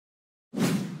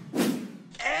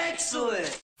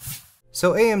Excellent!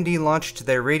 So AMD launched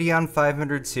their Radeon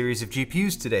 500 series of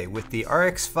GPUs today with the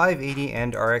RX 580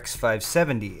 and RX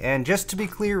 570, and just to be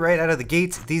clear right out of the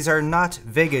gate, these are not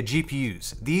Vega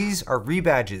GPUs. These are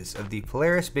rebadges of the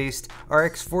Polaris-based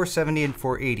RX 470 and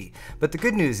 480, but the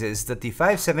good news is that the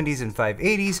 570s and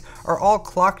 580s are all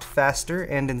clocked faster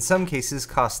and in some cases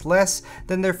cost less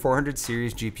than their 400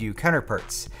 series GPU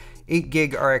counterparts.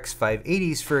 8GB RX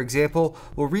 580s, for example,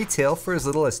 will retail for as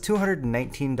little as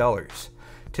 $219.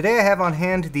 Today I have on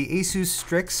hand the Asus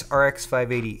Strix RX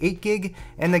 580 8GB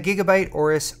and the Gigabyte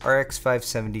Aorus RX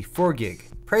 570 4GB.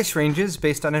 Price ranges,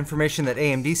 based on information that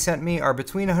AMD sent me, are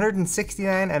between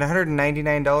 $169 and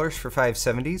 $199 for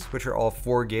 570s, which are all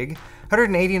 4GB,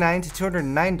 $189 to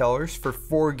 $209 for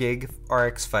 4GB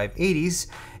RX 580s,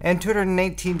 and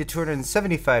 $219 to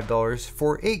 $275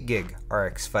 for 8GB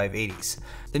RX 580s.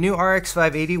 The new RX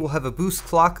 580 will have a boost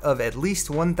clock of at least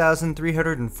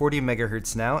 1,340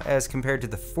 MHz now, as compared to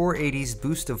the 480's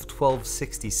boost of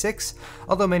 1266,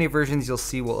 although many versions you'll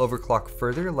see will overclock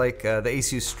further, like the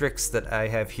Asus Strix that I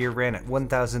have here ran at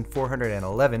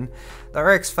 1,411. The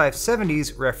RX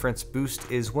 570's reference boost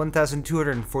is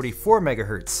 1,244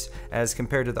 MHz, as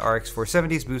compared to the RX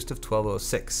 470's boost of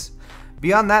 1206.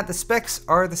 Beyond that, the specs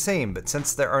are the same, but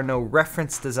since there are no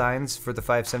reference designs for the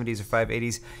 570s or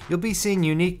 580s, you'll be seeing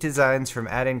unique designs from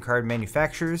add-in card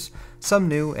manufacturers, some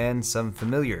new and some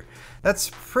familiar.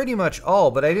 That's pretty much all,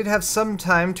 but I did have some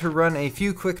time to run a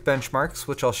few quick benchmarks,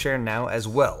 which I'll share now as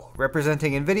well.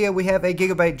 Representing NVIDIA, we have a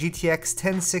Gigabyte GTX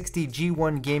 1060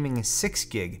 G1 Gaming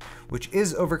 6GB, which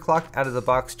is overclocked out of the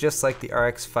box just like the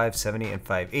RX 570 and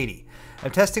 580. I'm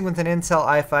testing with an Intel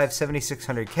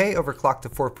i5-7600K overclocked to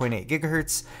 4.8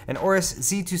 GHz, an Aorus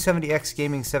Z270X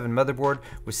Gaming 7 motherboard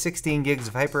with 16 GB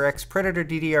of HyperX Predator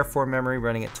DDR4 memory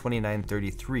running at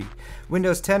 2933.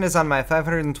 Windows 10 is on my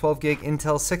 512GB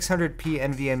Intel 600p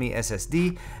NVMe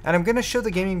SSD, and I'm going to show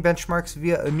the gaming benchmarks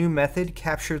via a new method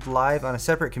captured live on a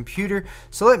separate computer,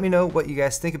 so let me know what you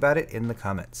guys think about it in the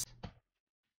comments.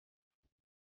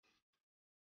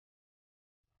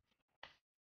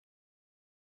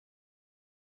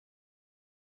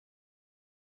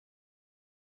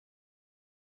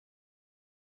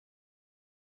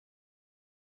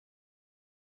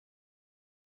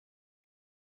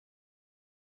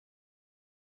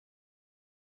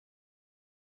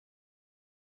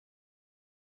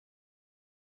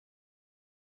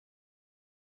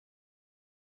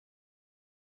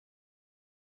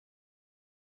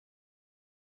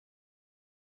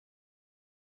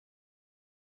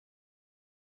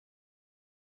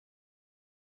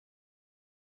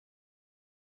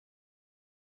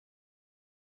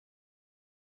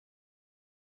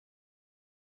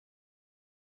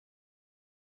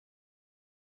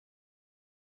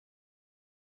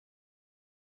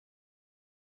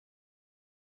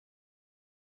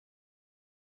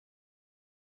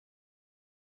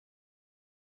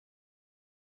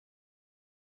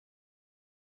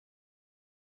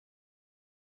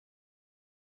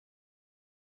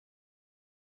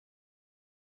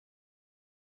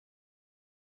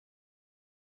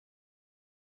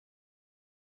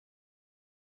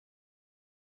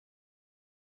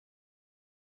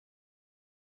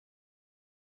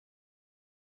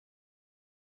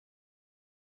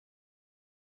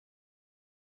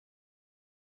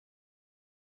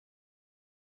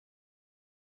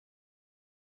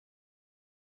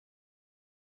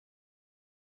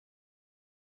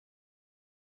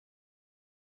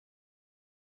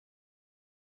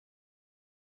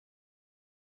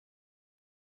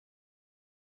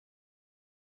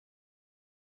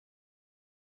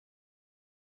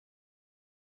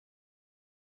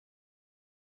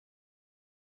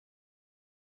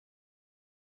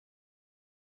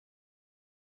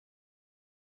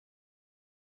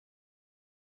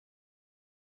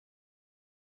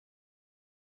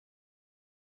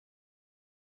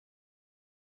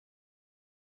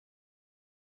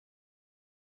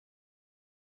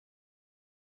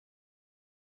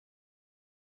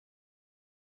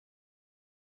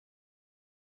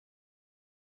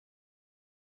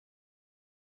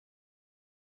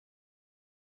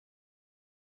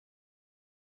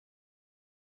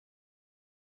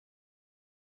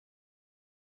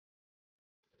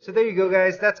 So there you go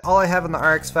guys, that's all I have on the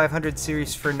RX 500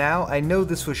 series for now. I know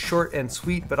this was short and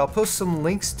sweet, but I'll post some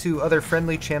links to other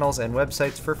friendly channels and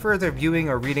websites for further viewing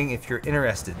or reading if you're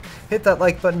interested. Hit that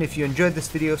like button if you enjoyed this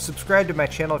video, subscribe to my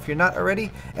channel if you're not already,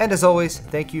 and as always,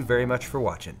 thank you very much for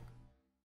watching.